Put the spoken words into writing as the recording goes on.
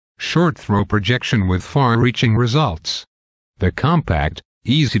short-throw projection with far-reaching results. The compact,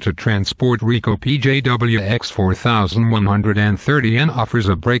 easy-to-transport RICOH PJ WX4130N offers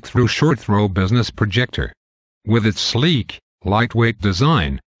a breakthrough short-throw business projector. With its sleek, lightweight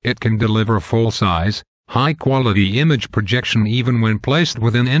design, it can deliver full-size, high-quality image projection even when placed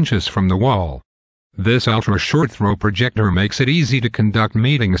within inches from the wall. This ultra-short-throw projector makes it easy to conduct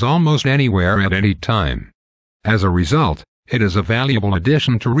meetings almost anywhere at any time. As a result, it is a valuable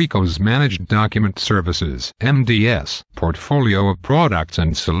addition to RICOH's Managed Document Services (MDS) portfolio of products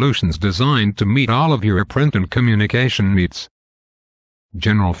and solutions designed to meet all of your print and communication needs.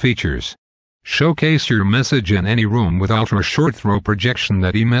 General features: showcase your message in any room with ultra-short-throw projection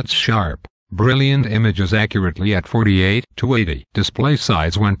that emits sharp, brilliant images accurately at 48:80 display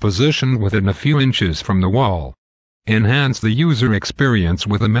size when positioned within a few inches from the wall. Enhance the user experience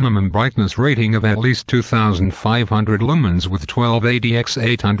with a minimum brightness rating of at least 2500 lumens with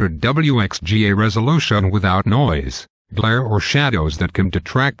 1280x800 WXGA resolution without noise, glare or shadows that can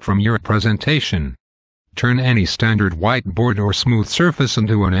detract from your presentation. Turn any standard whiteboard or smooth surface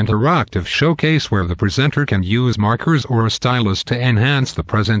into an interactive showcase where the presenter can use markers or a stylus to enhance the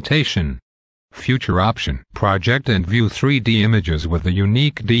presentation. Future option: project and view 3D images with the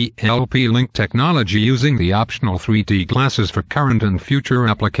unique DLP link technology using the optional 3D glasses for current and future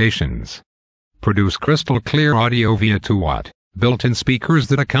applications. Produce crystal clear audio via 2-watt, built-in speakers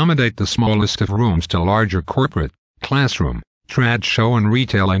that accommodate the smallest of rooms to larger corporate, classroom, trade show and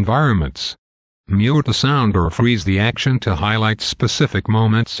retail environments. Mute the sound or freeze the action to highlight specific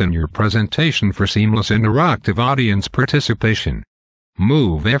moments in your presentation for seamless interactive audience participation.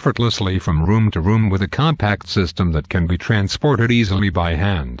 Move effortlessly from room to room with a compact system that can be transported easily by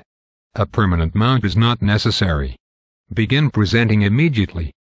hand. A permanent mount is not necessary. Begin presenting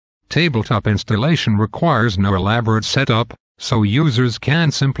immediately. Tabletop installation requires no elaborate setup, so users can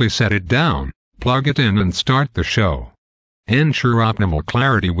simply set it down, plug it in and start the show. Ensure optimal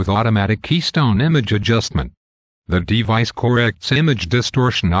clarity with automatic keystone image adjustment. The device corrects image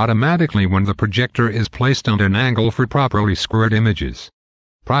distortion automatically when the projector is placed on an angle for properly squared images.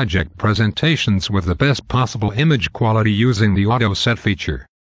 Project presentations with the best possible image quality using the Auto Set feature.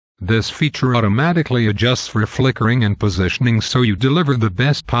 This feature automatically adjusts for flickering and positioning so you deliver the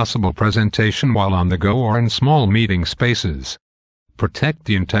best possible presentation while on the go or in small meeting spaces. Protect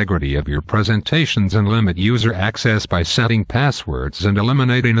the integrity of your presentations and limit user access by setting passwords and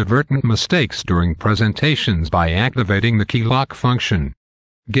eliminate inadvertent mistakes during presentations by activating the key lock function.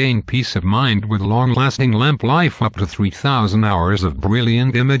 Gain peace of mind with long-lasting lamp life up to 3000 hours of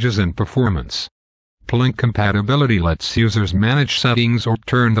brilliant images and performance. Link compatibility lets users manage settings or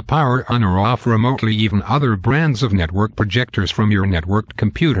turn the power on or off remotely, even other brands of network projectors from your networked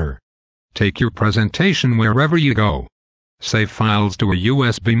computer. Take your presentation wherever you go. Save files to a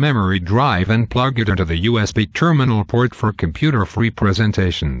USB memory drive and plug it into the USB terminal port for computer-free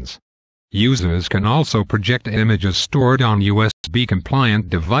presentations. Users can also project images stored on USB-compliant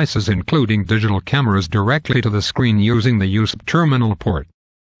devices including digital cameras directly to the screen using the USB terminal port.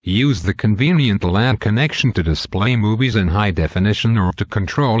 Use the convenient LAN connection to display movies in high definition or to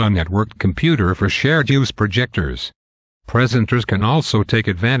control a networked computer for shared-use projectors. Presenters can also take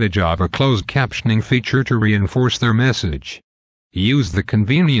advantage of a closed captioning feature to reinforce their message. Use the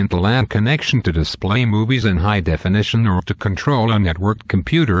convenient LAN connection to display movies in high definition or to control a networked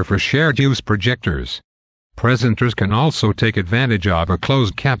computer for shared-use projectors. Presenters can also take advantage of a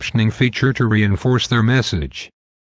closed captioning feature to reinforce their message.